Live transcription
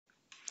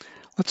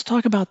Let's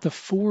talk about the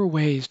 4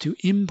 ways to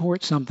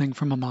import something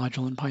from a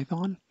module in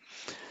Python.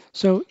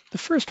 So the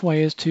first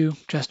way is to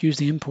just use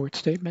the import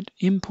statement.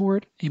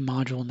 Import a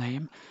module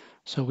name.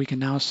 So we can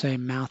now say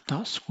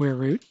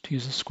math.squareroot to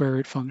use the square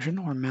root function,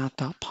 or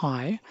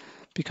math.py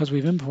because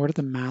we've imported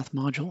the math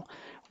module.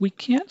 We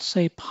can't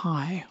say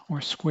pi or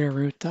square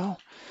root though.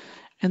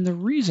 And the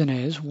reason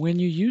is when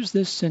you use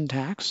this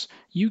syntax,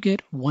 you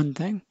get one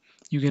thing.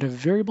 You get a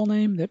variable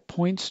name that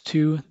points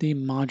to the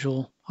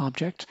module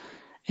object,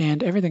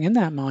 and everything in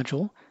that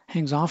module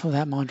hangs off of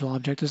that module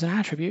object as an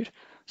attribute.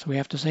 So we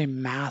have to say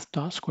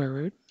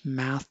math.squareroot,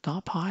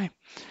 math.py.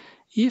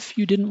 If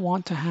you didn't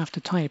want to have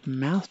to type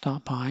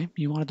math.py,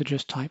 you wanted to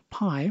just type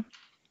pi,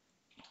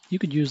 you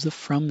could use the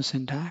from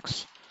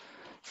syntax.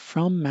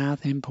 From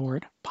math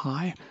import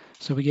pi.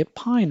 So we get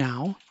pi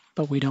now,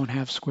 but we don't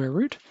have square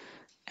root,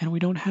 and we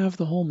don't have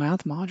the whole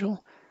math module.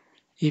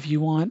 If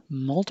you want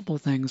multiple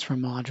things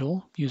from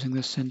module using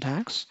this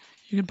syntax,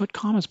 you can put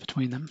commas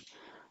between them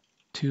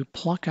to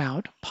pluck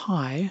out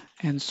pi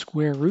and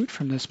square root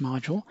from this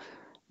module,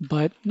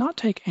 but not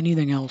take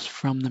anything else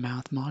from the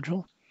math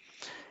module.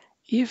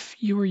 If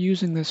you are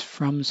using this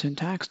from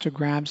syntax to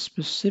grab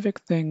specific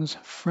things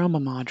from a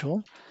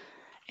module,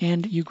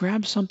 and you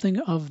grab something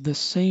of the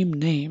same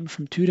name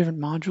from 2 different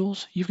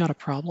modules, you've got a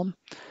problem.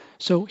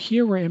 So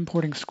here we're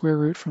importing square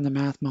root from the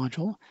math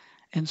module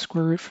and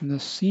square root from the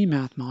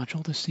CMath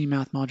module. The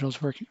CMath module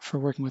is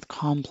working with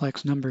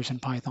complex numbers in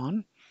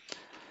Python.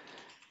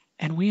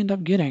 And we end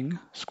up getting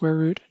square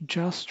root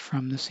just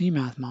from the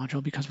CMath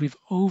module because we've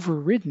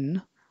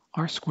overridden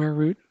our square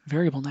root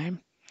variable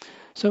name.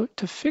 So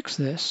to fix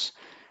this,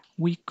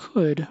 we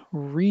could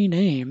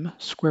rename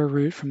square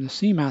root from the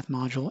CMath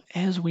module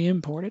as we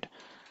import it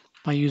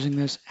by using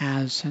this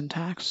as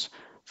syntax.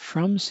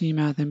 From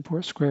CMath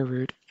import square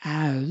root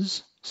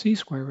as C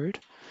square root.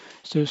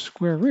 So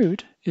square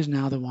root is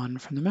now the one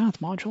from the math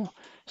module.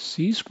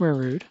 C square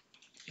root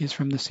is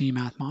from the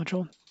CMath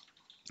module.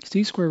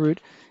 C square root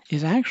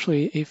is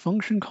actually a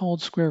function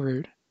called square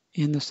root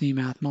in the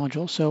CMath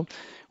module. So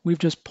we've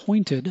just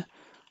pointed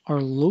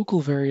our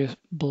local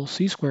variable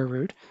C square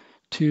root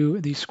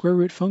to the square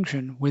root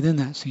function within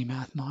that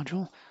CMath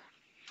module.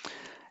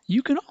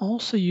 You can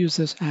also use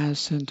this as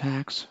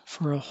syntax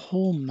for a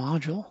whole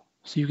module.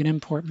 So you can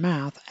import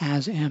math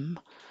as m,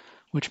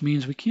 which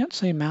means we can't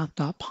say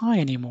math.py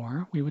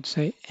anymore. We would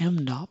say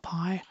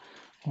m.py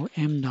or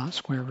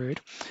m.square root.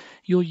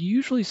 You'll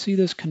usually see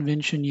this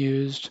convention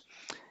used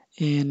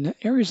in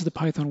areas of the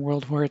Python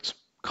world where it's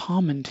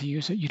common to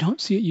use it. You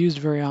don't see it used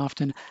very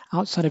often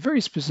outside of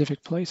very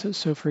specific places.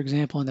 So for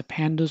example, in the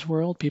pandas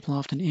world, people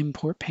often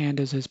import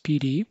pandas as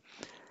PD.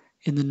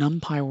 In the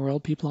NumPy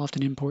world, people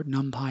often import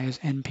NumPy as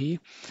NP.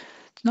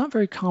 It's not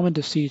very common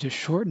to see to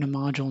shorten a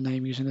module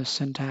name using this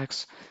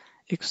syntax,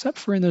 except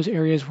for in those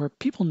areas where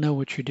people know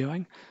what you're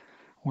doing,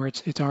 where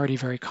it's already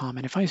very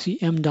common. If I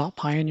see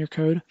m.py in your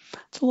code,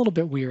 it's a little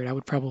bit weird. I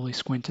would probably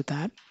squint at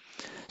that.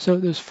 So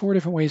there's 4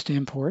 different ways to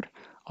import.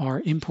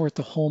 Are import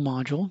the whole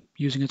module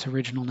using its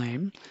original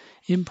name,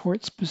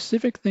 import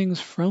specific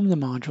things from the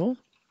module,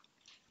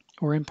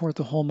 or import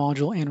the whole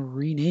module and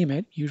rename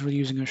it, usually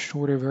using a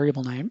shorter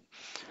variable name,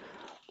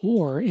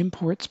 or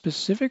import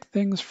specific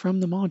things from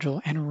the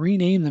module and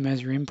rename them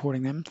as you're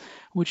importing them,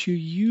 which you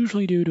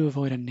usually do to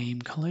avoid a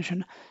name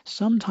collision.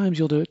 Sometimes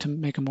you'll do it to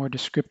make a more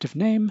descriptive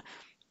name,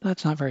 but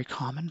that's not very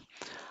common.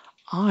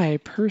 I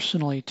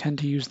personally tend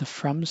to use the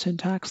from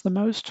syntax the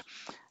most,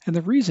 and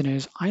the reason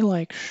is I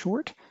like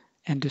short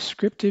and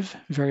descriptive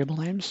variable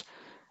names,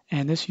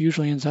 and this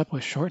usually ends up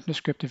with short and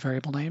descriptive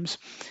variable names.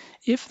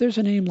 If there's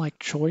a name like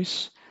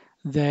choice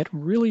that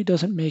really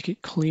doesn't make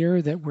it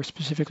clear that we're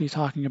specifically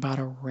talking about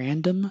a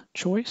random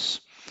choice,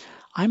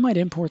 I might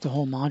import the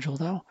whole module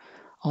though.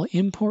 I'll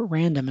import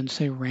random and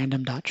say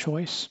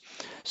random.choice.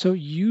 So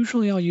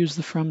usually I'll use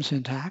the from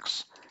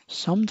syntax.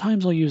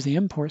 Sometimes I'll use the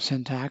import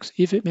syntax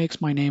if it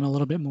makes my name a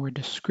little bit more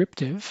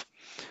descriptive.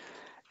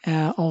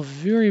 I'll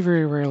very,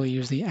 very rarely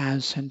use the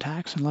as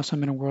syntax unless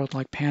I'm in a world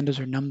like pandas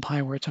or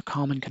NumPy where it's a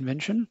common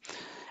convention.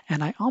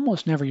 And I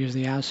almost never use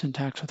the as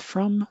syntax with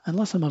from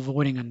unless I'm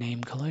avoiding a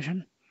name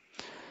collision.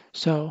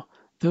 So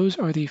those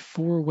are the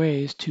 4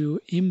 ways to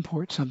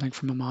import something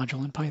from a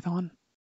module in Python.